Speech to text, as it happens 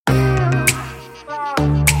Slow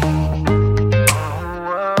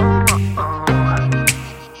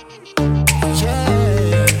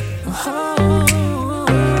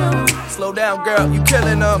down, girl, you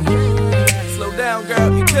killing them. Slow down,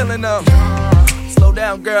 girl, you killing them. Slow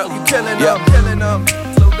down, girl, you killing them. Killing them.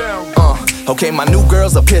 Slow down. Okay, my new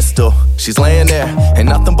girl's a pistol. She's laying there, ain't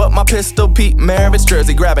nothing but my pistol. Pete Maravich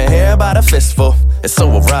jersey, grabbing hair by the fistful. It's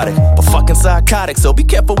so erotic, but fucking psychotic, so be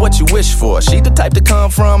careful what you wish for. She the type to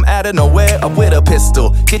come from out of nowhere up with a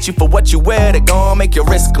pistol. Get you for what you wear, they gon' make your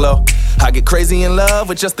wrist glow. I get crazy in love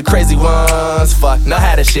with just the crazy ones. Fuck, now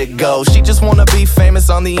how that shit go? She just wanna be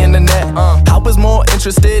famous on the internet. I was more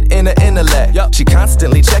interested in the intellect. She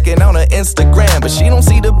constantly checking on her Instagram, but she don't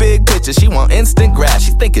see the big picture, she want instant grab.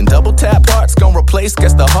 She thinking double tap hearts gon' replace,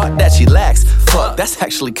 guess the heart that she lacks. Fuck, that's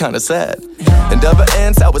actually kinda sad. And other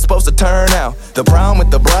ends, how it's supposed to turn out. The problem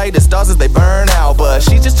with the brightest stars is they burn out, but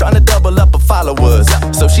she just trying to double up her followers.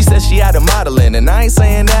 So she says she out of modeling, and I ain't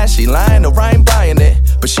saying that she lying or I ain't buying it,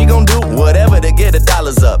 but she gon' do whatever to get her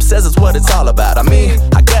dollars up. Says it's what it's all about. I mean,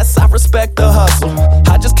 I guess I respect the hustle.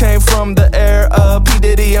 I just came from the era of P.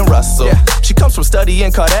 Diddy and Russell. She comes from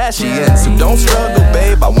studying Kardashians, so don't struggle,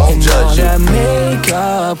 babe, I won't judge you. All that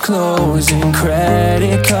makeup, clothes, and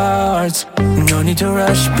credit cards. No need to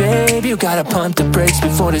rush, babe, you gotta pump the brakes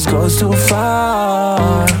before this goes too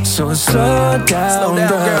far. So slow down,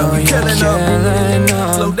 girl, you're killing them.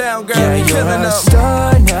 Slow down, girl, yeah, you're killing a them.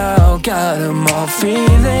 star now, got them all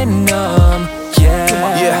feeling numb.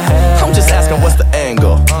 Yeah, I'm just asking what's the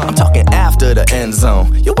angle. I'm talking after the end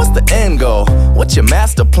zone. Yo, what's the end goal? What's your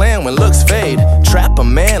master plan when looks fade? Trap a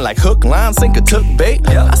man like hook, line, sinker, took bait.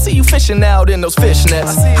 I see you fishing out in those fish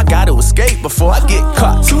nets. I gotta escape before I get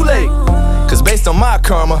caught too late. Cause based on my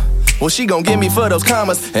karma, well, she gon' give me for those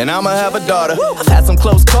commas, and I'ma have a daughter. I've had some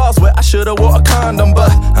close calls where I should've wore a condom, but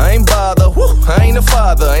I ain't bother. Woo, I ain't a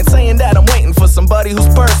father. Ain't saying that I'm waiting for somebody who's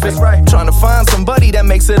perfect. Trying to find somebody that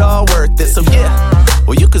makes it all worth it. So yeah,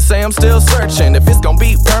 well, you could say I'm still searching. If it's gon'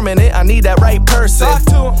 be permanent, I need that right person.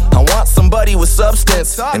 I want somebody with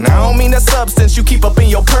substance, and I don't mean that substance you keep up in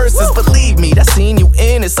your purses. Believe me, that scene you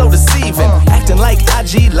in is so deceiving. Acting like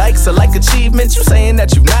IG likes are like achievements. You saying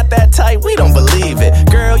that you not that tight, we don't believe it.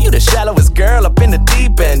 Girl, you the shallowest girl up in the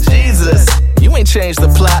deep end. Jesus, you ain't changed the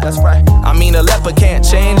plot. That's right. I mean, a leopard can't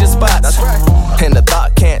change his spots. That's right. And the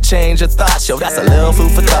thought can't change your thoughts. Yo, that's a little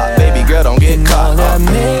food for thought. Baby girl, don't get caught. All that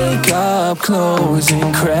makeup, clothes,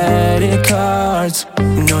 and credit cards.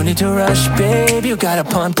 No need to rush, babe, you gotta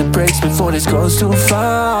pump the brakes before this goes too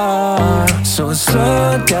far. So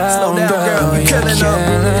slow down, girl, you're killing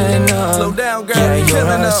them. Slow down, girl, yeah, you're you're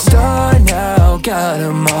killing a them. star now, got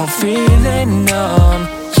them all feeling numb.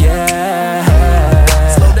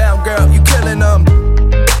 Yeah. Slow down, girl, you killing them.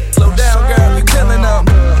 Slow down, girl, you killing them.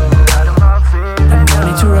 No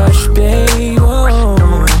need to rush, babe.